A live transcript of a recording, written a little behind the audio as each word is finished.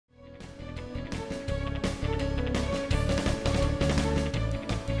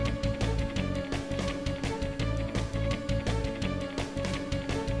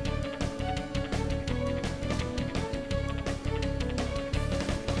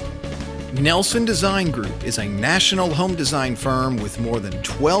Nelson Design Group is a national home design firm with more than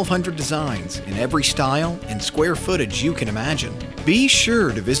 1,200 designs in every style and square footage you can imagine. Be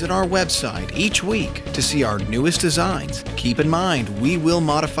sure to visit our website each week to see our newest designs. Keep in mind, we will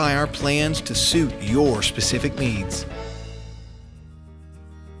modify our plans to suit your specific needs.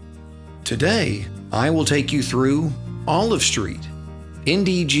 Today, I will take you through Olive Street,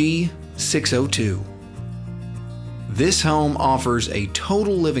 NDG 602. This home offers a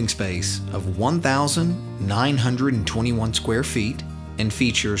total living space of 1,921 square feet and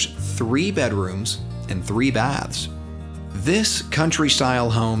features 3 bedrooms and 3 baths. This country-style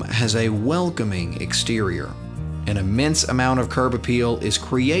home has a welcoming exterior. An immense amount of curb appeal is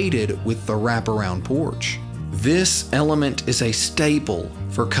created with the wraparound porch. This element is a staple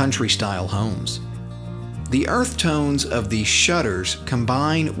for country-style homes. The earth tones of the shutters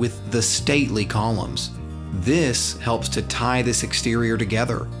combine with the stately columns. This helps to tie this exterior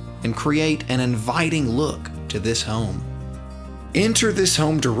together and create an inviting look to this home. Enter this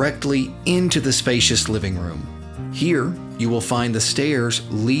home directly into the spacious living room. Here, you will find the stairs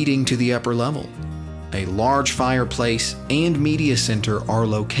leading to the upper level. A large fireplace and media center are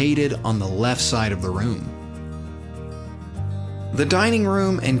located on the left side of the room. The dining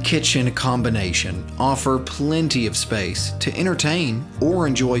room and kitchen combination offer plenty of space to entertain or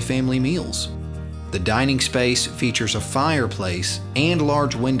enjoy family meals. The dining space features a fireplace and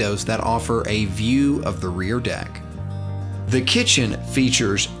large windows that offer a view of the rear deck. The kitchen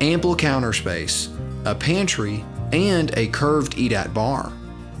features ample counter space, a pantry, and a curved eat-at bar.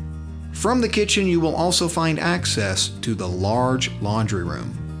 From the kitchen, you will also find access to the large laundry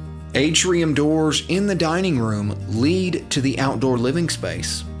room. Atrium doors in the dining room lead to the outdoor living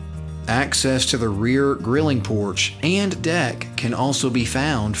space. Access to the rear grilling porch and deck can also be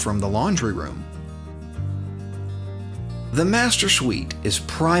found from the laundry room. The master suite is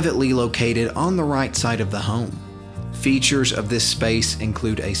privately located on the right side of the home. Features of this space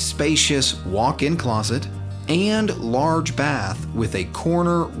include a spacious walk-in closet and large bath with a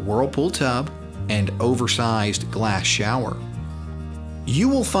corner whirlpool tub and oversized glass shower. You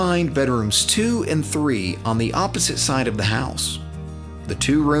will find bedrooms 2 and 3 on the opposite side of the house. The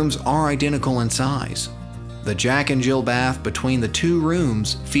 2 rooms are identical in size. The Jack and Jill bath between the 2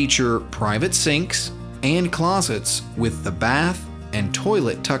 rooms feature private sinks and closets with the bath and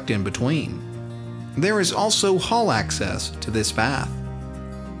toilet tucked in between. There is also hall access to this bath.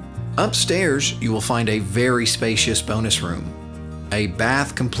 Upstairs, you will find a very spacious bonus room. A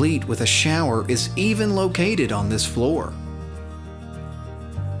bath complete with a shower is even located on this floor.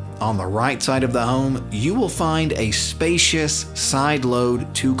 On the right side of the home, you will find a spacious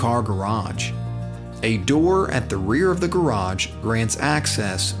side-load 2-car garage. A door at the rear of the garage grants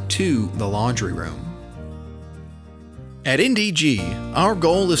access to the laundry room. At NDG, our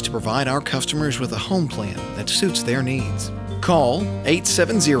goal is to provide our customers with a home plan that suits their needs. Call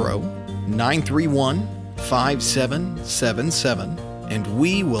 870-931-5777 and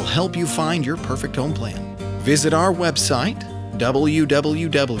we will help you find your perfect home plan. Visit our website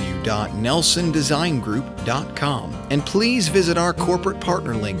www.nelsondesigngroup.com and please visit our corporate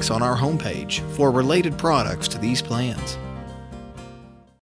partner links on our homepage for related products to these plans.